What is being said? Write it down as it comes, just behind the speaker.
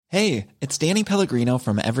Hey, it's Danny Pellegrino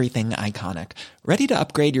from Everything Iconic. Ready to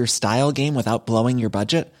upgrade your style game without blowing your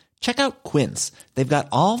budget? Check out Quince. They've got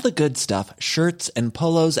all the good stuff, shirts and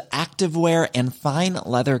polos, activewear, and fine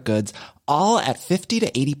leather goods, all at 50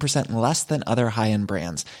 to 80% less than other high-end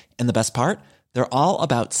brands. And the best part? They're all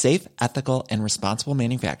about safe, ethical, and responsible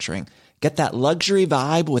manufacturing. Get that luxury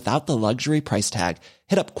vibe without the luxury price tag.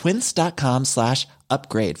 Hit up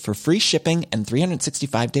quince.com/upgrade for free shipping and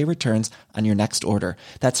 365-day returns on your next order.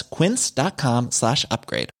 That's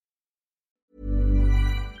quince.com/upgrade.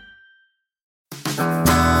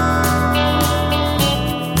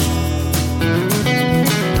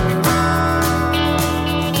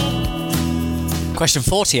 Question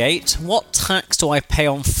 48. What tax do I pay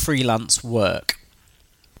on freelance work?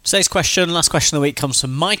 Today's question, last question of the week, comes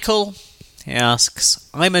from Michael. He asks,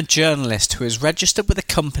 I'm a journalist who is registered with a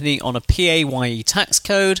company on a PAYE tax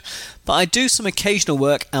code, but I do some occasional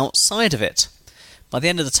work outside of it. By the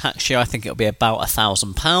end of the tax year, I think it'll be about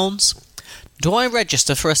 £1,000. Do I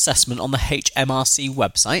register for assessment on the HMRC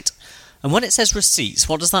website? And when it says receipts,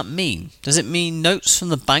 what does that mean? Does it mean notes from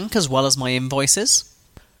the bank as well as my invoices?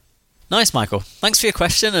 Nice, Michael. Thanks for your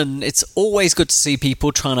question, and it's always good to see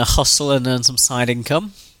people trying to hustle and earn some side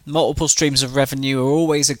income. Multiple streams of revenue are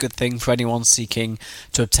always a good thing for anyone seeking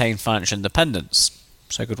to obtain financial independence.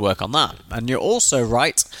 So good work on that. And you're also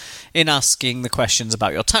right in asking the questions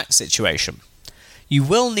about your tax situation. You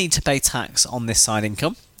will need to pay tax on this side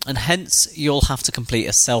income, and hence you'll have to complete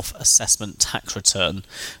a self-assessment tax return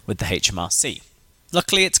with the HMRC.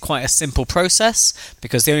 Luckily, it's quite a simple process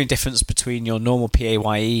because the only difference between your normal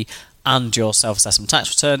PAYE and your self-assessment tax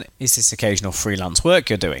return is this occasional freelance work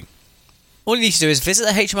you're doing. All you need to do is visit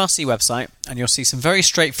the HMRC website and you'll see some very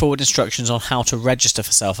straightforward instructions on how to register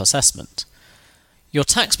for self-assessment. Your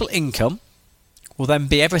taxable income will then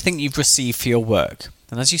be everything you've received for your work.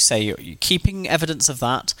 And as you say, you're keeping evidence of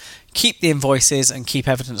that, keep the invoices and keep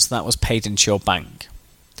evidence that was paid into your bank.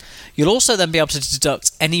 You'll also then be able to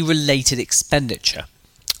deduct any related expenditure.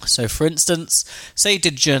 So for instance, say you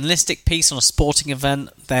did a journalistic piece on a sporting event,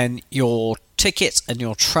 then your ticket and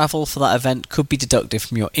your travel for that event could be deducted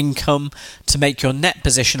from your income to make your net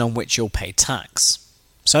position on which you'll pay tax.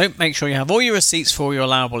 So make sure you have all your receipts for all your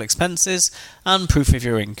allowable expenses and proof of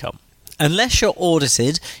your income. Unless you're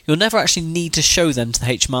audited, you'll never actually need to show them to the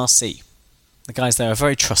HMRC. The guys there are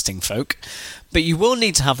very trusting folk, but you will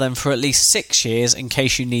need to have them for at least 6 years in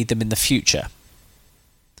case you need them in the future.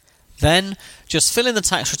 Then, just fill in the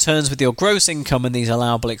tax returns with your gross income and these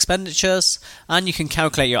allowable expenditures, and you can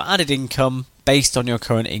calculate your added income based on your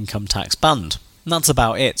current income tax band. And that's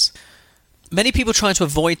about it. Many people try to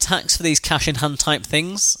avoid tax for these cash-in-hand type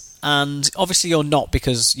things, and obviously you're not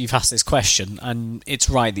because you've asked this question, and it's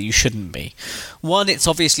right that you shouldn't be. One, it's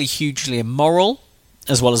obviously hugely immoral,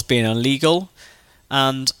 as well as being illegal,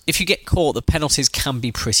 and if you get caught, the penalties can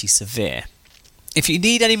be pretty severe. If you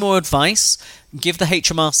need any more advice, give the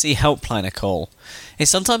HMRC helpline a call. It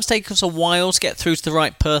sometimes takes us a while to get through to the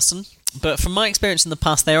right person, but from my experience in the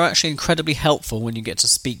past, they are actually incredibly helpful when you get to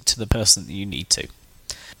speak to the person that you need to.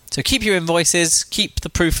 So keep your invoices, keep the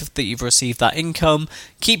proof that you've received that income,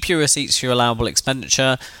 keep your receipts for your allowable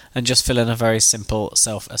expenditure, and just fill in a very simple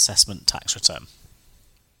self-assessment tax return.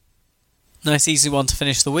 Nice easy one to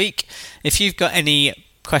finish the week. If you've got any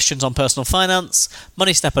questions on personal finance,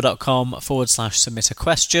 moneystepper.com/submit a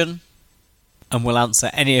question, and we'll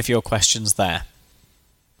answer any of your questions there.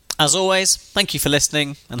 As always, thank you for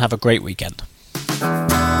listening and have a great weekend.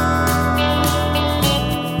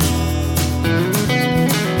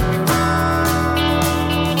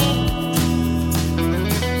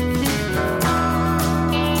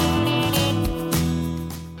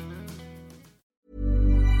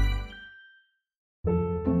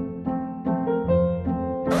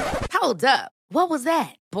 Hold up. What was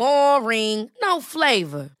that? Boring. No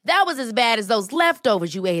flavor. That was as bad as those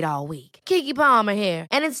leftovers you ate all week. Keke Palmer here,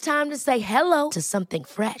 and it's time to say hello to something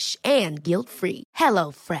fresh and guilt-free.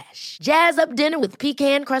 HelloFresh. Jazz up dinner with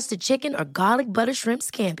pecan-crusted chicken or garlic butter shrimp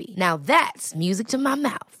scampi. Now that's music to my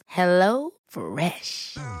mouth.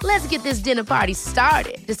 HelloFresh. Let's get this dinner party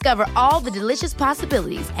started. Discover all the delicious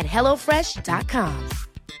possibilities at HelloFresh.com.